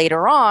part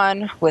later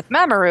on with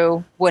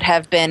Mamoru would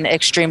have been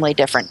extremely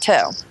different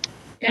too.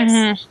 Yes.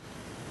 Mm-hmm.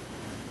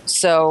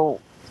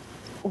 So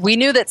we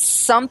knew that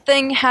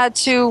something had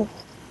to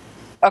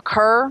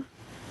occur,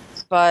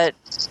 but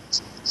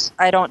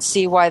I don't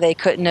see why they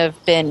couldn't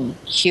have been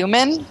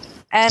human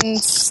and,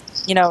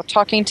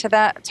 talking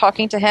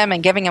to him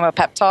and giving him a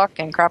pep talk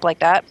and crap like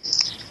that.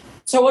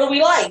 So what do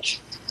we like?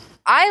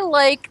 I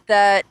like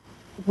that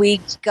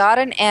we got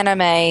an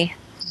anime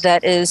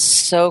that is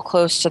so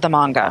close to the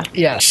manga.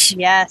 Yes.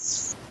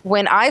 Yes.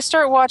 When I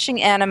start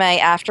watching anime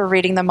after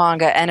reading the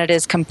manga and it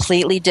is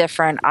completely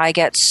different, I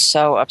get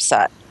so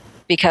upset.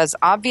 Because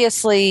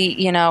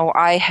obviously,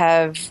 I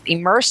have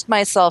immersed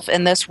myself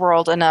in this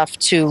world enough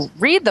to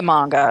read the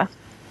manga,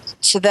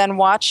 to then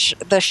watch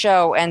the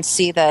show and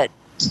see that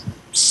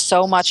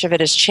so much of it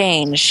has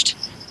changed.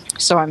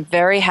 So I'm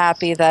very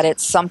happy that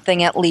it's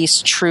something at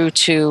least true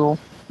to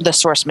the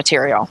source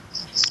material.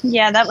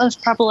 Yeah, that was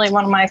probably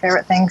one of my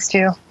favorite things,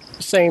 too.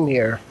 Same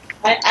here.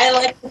 I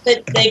like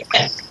that they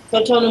kept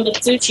Kotono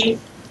Mitsuchi.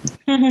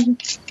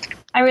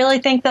 I really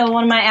think that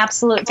one of my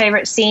absolute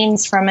favorite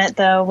scenes from it,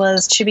 though,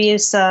 was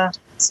ChibiUsa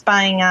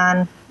spying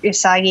on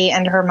Usagi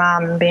and her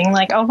mom and being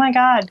like, oh my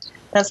god,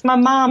 that's my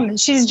mom.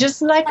 She's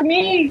just like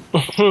me.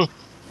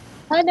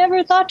 I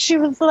never thought she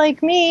was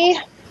like me.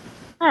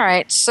 All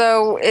right,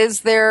 so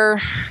is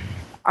there...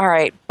 All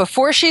right,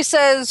 before she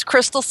says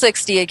Crystal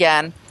 60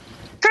 again...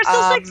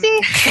 Crystal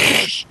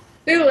 60!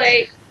 Too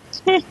late.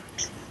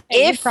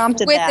 If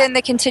within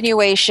the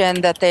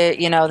continuation that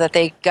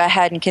they go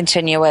ahead and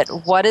continue it,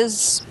 what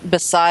is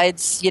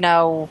besides,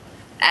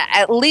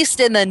 at least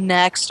in the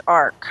next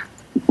arc,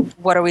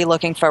 what are we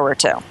looking forward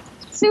to?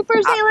 Super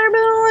Sailor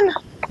Moon!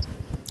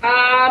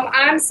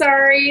 I'm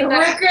sorry.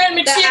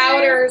 The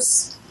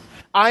Outers.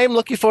 I am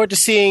looking forward to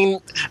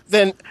seeing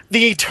the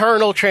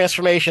eternal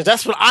transformations.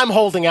 That's what I'm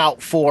holding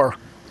out for.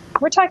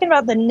 We're talking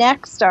about the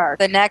next arc.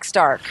 The next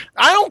arc.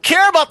 I don't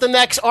care about the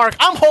next arc.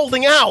 I'm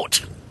holding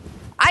out.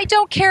 I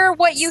don't care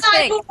what you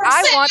think.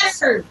 I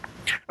want.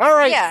 All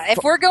right. Yeah, if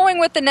we're going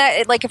with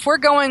if we're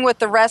going with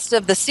the rest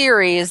of the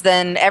series,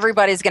 then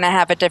everybody's going to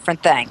have a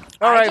different thing.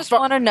 I just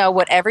want to know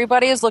what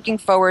everybody is looking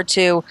forward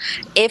to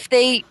if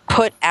they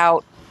put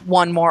out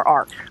one more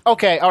arc.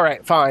 Okay. All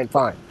right. Fine.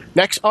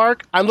 Next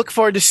arc, I'm looking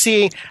forward to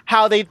seeing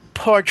how they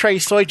portray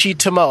Soichi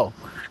Tomo.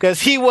 Because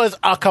he was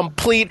a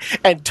complete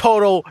and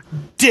total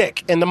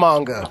dick in the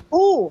manga.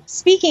 Ooh,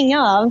 speaking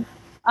of,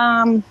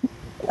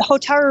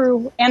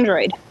 Hotaru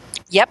Android.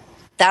 Yep,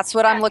 that's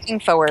what I'm looking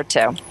forward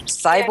to.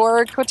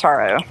 Cyborg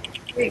Hotaru.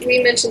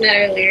 We mentioned that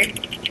earlier.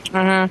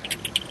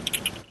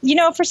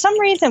 Mm-hmm. For some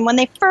reason, when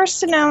they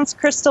first announced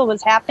Crystal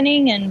was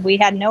happening and we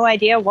had no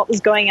idea what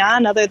was going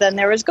on other than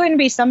there was going to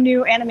be some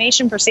new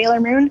animation for Sailor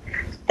Moon,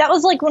 that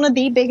was like one of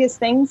the biggest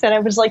things that I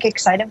was like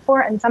excited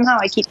for, and somehow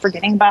I keep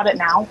forgetting about it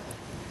now.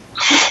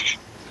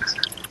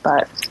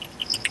 But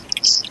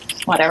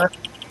whatever.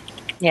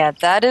 Yeah,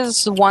 that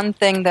is one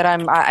thing that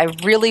I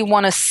really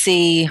want to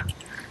see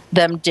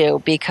them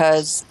do,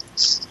 because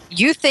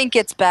you think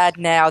it's bad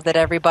now that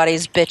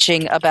everybody's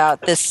bitching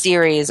about this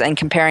series and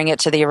comparing it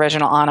to the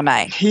original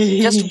anime.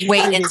 Just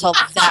wait until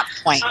that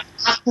point.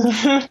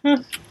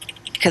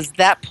 Because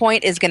that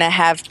point is going to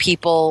have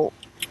people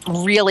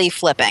really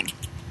flipping.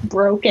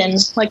 Broken.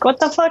 Like, what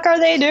the fuck are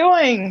they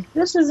doing?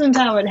 This isn't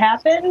how it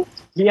happened.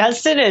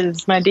 Yes, it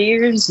is, my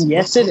dears.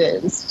 Yes, it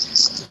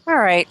is. All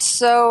right.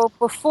 So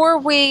before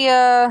we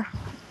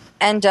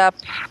end up,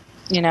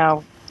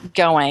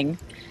 going,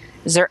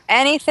 is there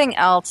anything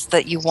else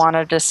that you want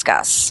to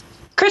discuss?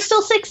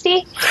 Crystal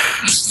 60.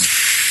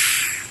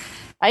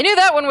 I knew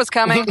that one was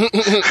coming.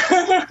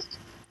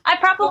 I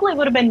probably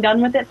would have been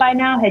done with it by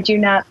now had you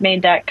not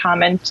made that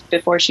comment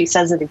before she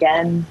says it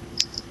again.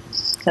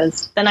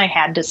 Because then I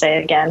had to say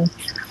it again.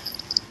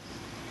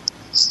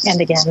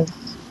 And again.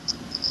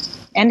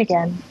 And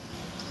again.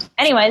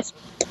 Anyways.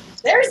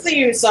 There's the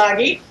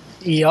Usagi.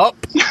 Yup.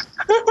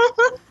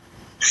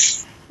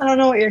 I don't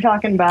know what you're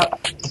talking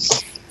about.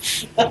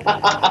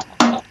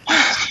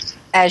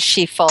 As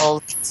she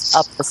falls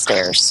up the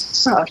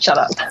stairs. Oh, shut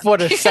up. For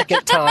the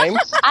second time.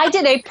 I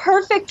did a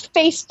perfect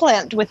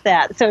faceplant with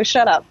that, so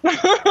shut up.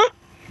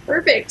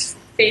 Perfect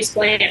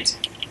faceplant.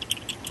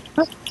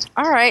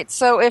 All right,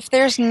 so if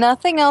there's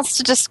nothing else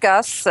to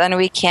discuss, and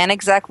we can't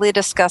exactly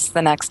discuss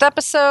the next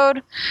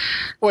episode...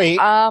 Wait,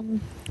 I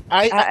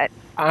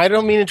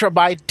don't mean to interrupt,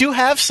 but I do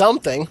have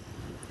something.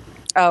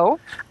 Oh?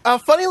 A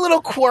funny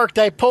little quirk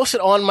that I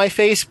posted on my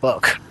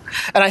Facebook,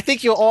 and I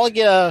think you'll all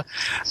get a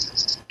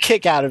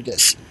kick out of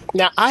this.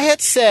 Now, I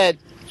had said,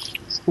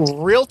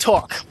 real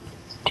talk,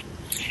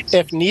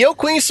 if Neo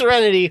Queen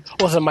Serenity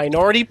was a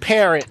minority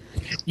parent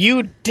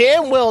You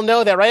damn well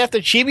know that right after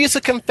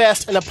ChibiUsa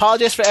confessed and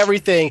apologized for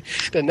everything,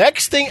 the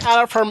next thing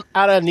out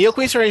of Neo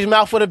Queen Serenity's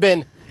mouth would have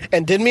been,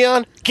 and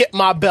Dinmion, get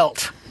my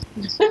belt.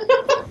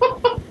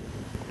 I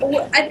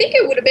think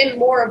it would have been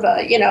more of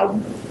a,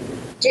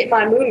 get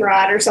my moon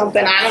rod or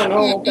something. I don't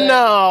know. But.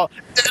 No.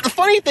 The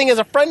funny thing is,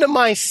 a friend of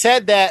mine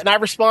said that, and I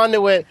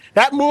responded with,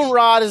 that moon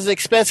rod is an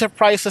expensive,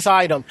 priceless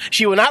item.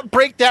 She will not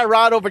break that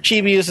rod over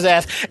ChibiUsa's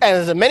ass. And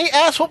as many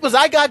ass whoopers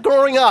I got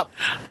growing up,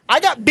 I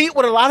got beat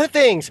with a lot of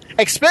things.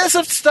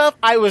 Expensive stuff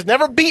I was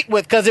never beat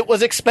with because it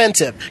was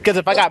expensive. Because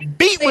if I got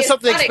beat with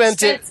something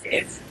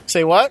expensive...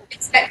 Say what?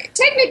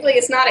 Technically,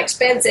 it's not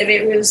expensive.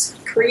 It was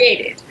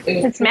created.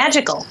 It's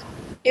magical.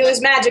 It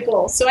was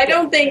magical, so I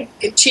don't think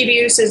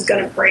ChibiUsa is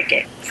going to break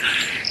it.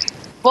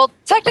 Well,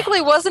 technically,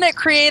 wasn't it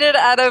created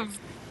out of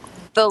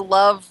the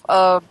love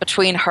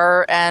between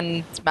her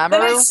and Mamoru?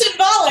 But it's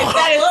symbolic.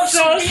 That love's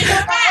going to kick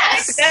her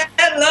ass.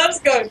 That love's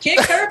going to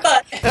kick her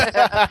butt.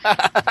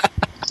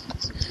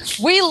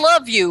 We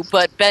love you,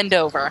 but bend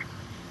over.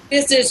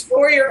 This is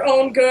for your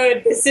own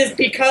good. This is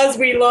because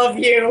we love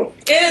you.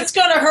 And it's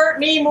going to hurt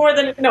me more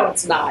than... No,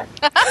 it's not.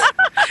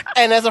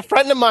 And as a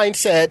friend of mine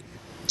said,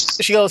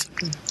 she would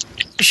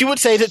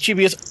say to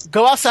ChibiUsa,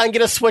 go outside and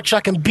get a switch so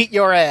I can beat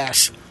your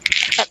ass.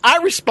 And I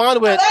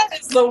responded with... That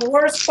is the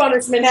worst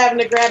punishment, having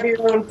to grab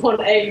your own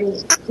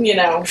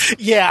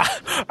Yeah,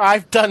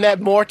 I've done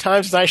that more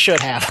times than I should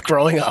have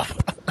growing up.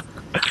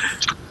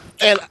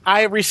 And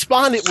I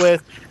responded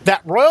with,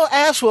 that royal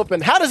ass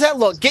whooping, how does that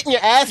look? Getting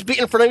your ass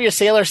beaten in front of your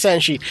Sailor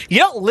Senshi. You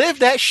don't live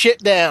that shit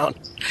down.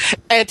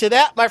 And to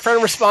that, my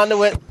friend responded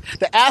with,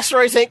 the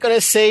asteroids ain't going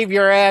to save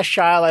your ass,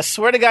 child. I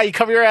swear to God, you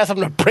cover your ass, I'm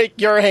going to break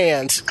your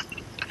hands.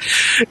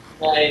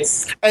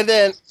 Nice. And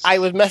then I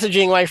was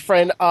messaging my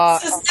friend...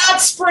 this is not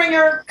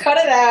Springer. Cut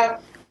it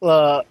out.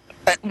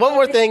 One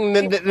more thing,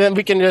 then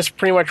we can just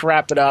pretty much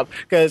wrap it up.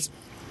 Because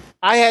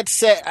I had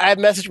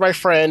messaged my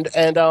friend,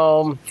 and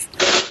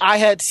I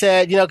had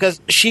said,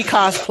 because she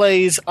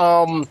cosplays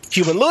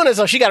Human Luna,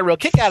 so she got a real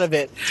kick out of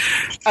it.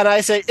 And I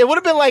said, it would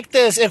have been like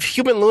this if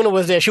Human Luna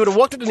was there. She would have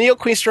walked up to Neo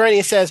Queen Serenity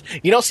and says,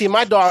 you don't see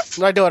my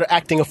daughter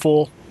acting a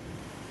fool.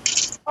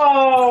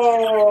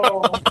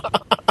 Oh.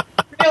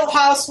 Real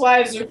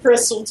Housewives of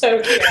Crystal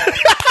Tokyo.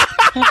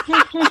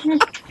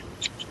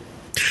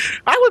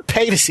 I would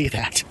pay to see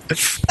that.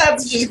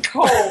 That's just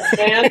cold,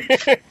 man.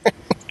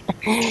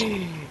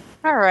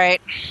 All right.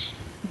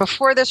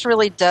 Before this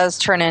really does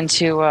turn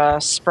into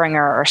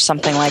Springer or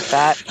something like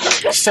that.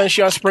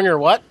 Senshi Springer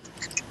what?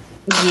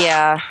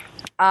 Yeah.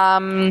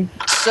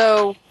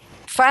 So,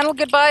 final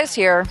goodbyes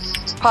here.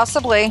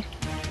 Possibly.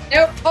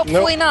 Nope.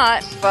 Hopefully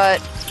not, but...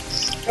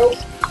 Nope.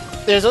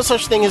 There's no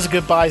such thing as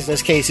goodbyes in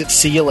this case. It's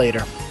see you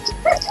later.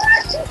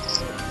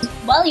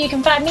 Well, you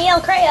can find me,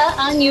 Alkrea,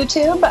 on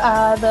YouTube.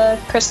 The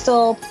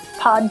Crystal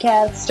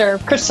podcast or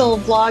Crystal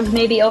vlog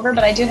may be over,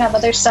 but I do have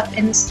other stuff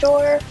in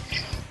store.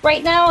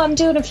 Right now, I'm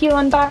doing a few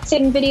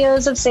unboxing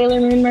videos of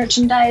Sailor Moon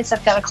merchandise.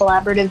 I've got a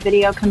collaborative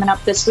video coming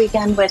up this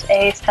weekend with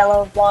a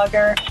fellow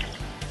vlogger.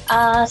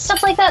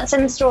 Stuff like that's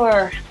in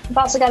store. I've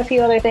also got a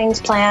few other things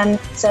planned,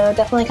 so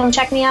definitely come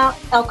check me out.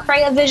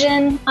 Alkrea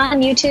Vision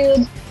on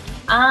YouTube.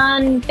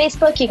 On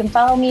Facebook, you can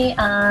follow me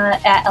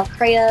at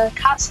Alkrea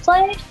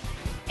Cosplay.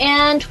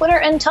 And Twitter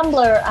and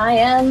Tumblr, I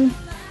am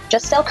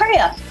just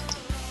Alkrea.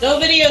 No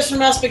videos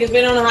from us because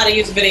we don't know how to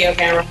use a video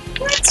camera.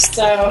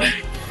 So,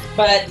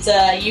 but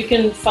you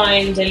can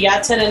find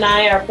Yaten and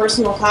I, our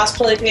personal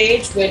cosplay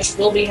page, which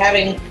will be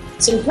having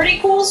some pretty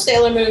cool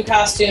Sailor Moon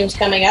costumes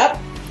coming up.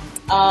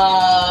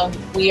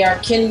 We are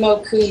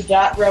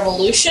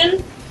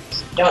kinmoku.revolution.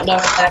 Don't know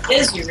what that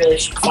is, you really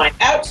should find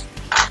out.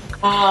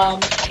 Our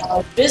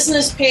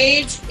business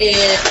page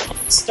is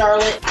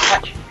Starlit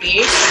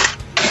Creation on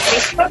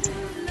Facebook.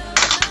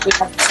 We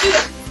have two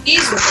of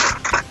these,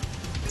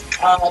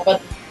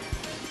 but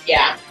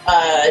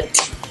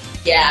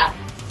yeah.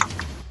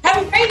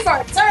 Having brain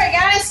fart. Sorry,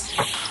 guys.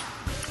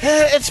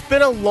 It's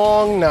been a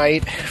long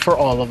night for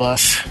all of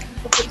us.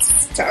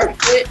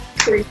 Starlit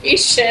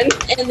Creation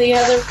And the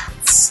other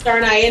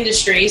Starneye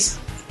Industries.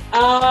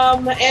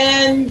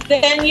 And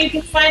then you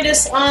can find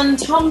us on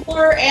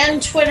Tumblr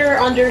and Twitter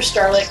under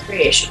Starlit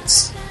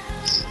Creations.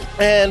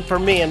 And for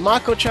me and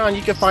Mako-chan,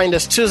 you can find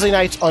us Tuesday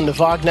nights on the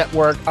VOG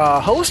Network,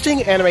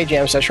 hosting Anime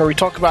Jam Session, where we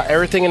talk about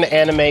everything in the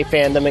anime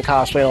fandom and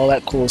cosplay and all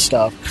that cool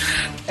stuff.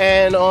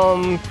 And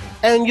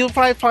you'll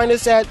probably find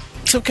us at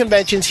some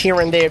conventions here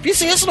and there. If you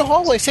see us in the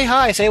hallway, say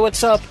hi, say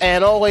what's up,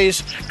 and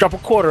always drop a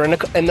quarter in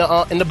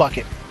the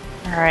bucket.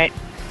 All right.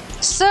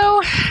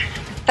 So,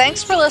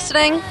 thanks for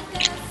listening.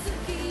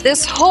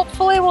 This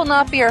hopefully will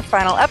not be our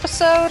final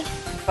episode,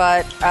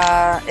 but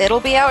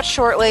it'll be out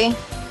shortly.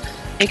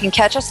 You can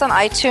catch us on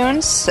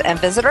iTunes and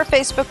visit our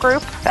Facebook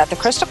group at The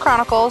Crystal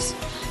Chronicles,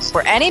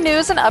 where any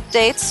news and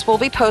updates will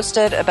be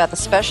posted about the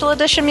special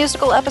edition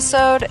musical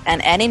episode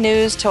and any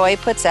news Toei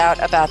puts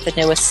out about the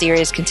newest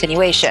series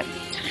continuation.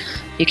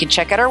 You can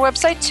check out our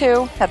website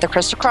too at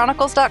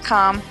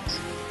thecrystalchronicles.com,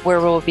 where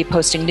we'll be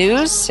posting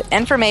news,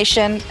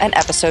 information, and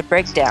episode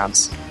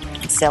breakdowns.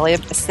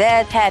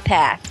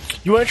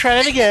 You want to try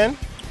that again?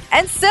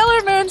 And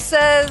Sailor Moon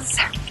says,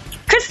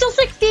 Crystal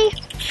 60!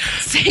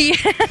 See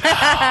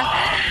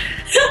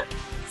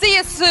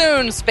you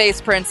soon,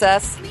 Space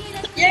Princess.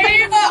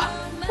 Yeah!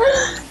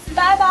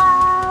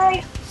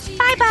 Bye-bye!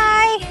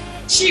 Bye-bye!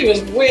 She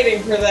was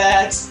waiting for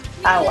that.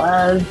 I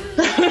was.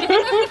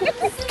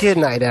 Good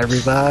night,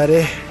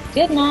 everybody.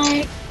 Good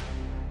night.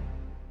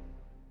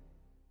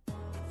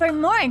 For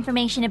more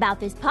information about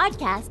this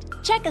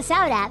podcast, check us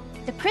out at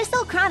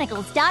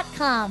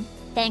thecrystalchronicles.com.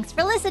 Thanks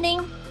for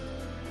listening.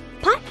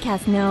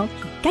 Podcast no,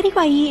 光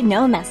はいい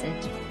no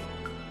message.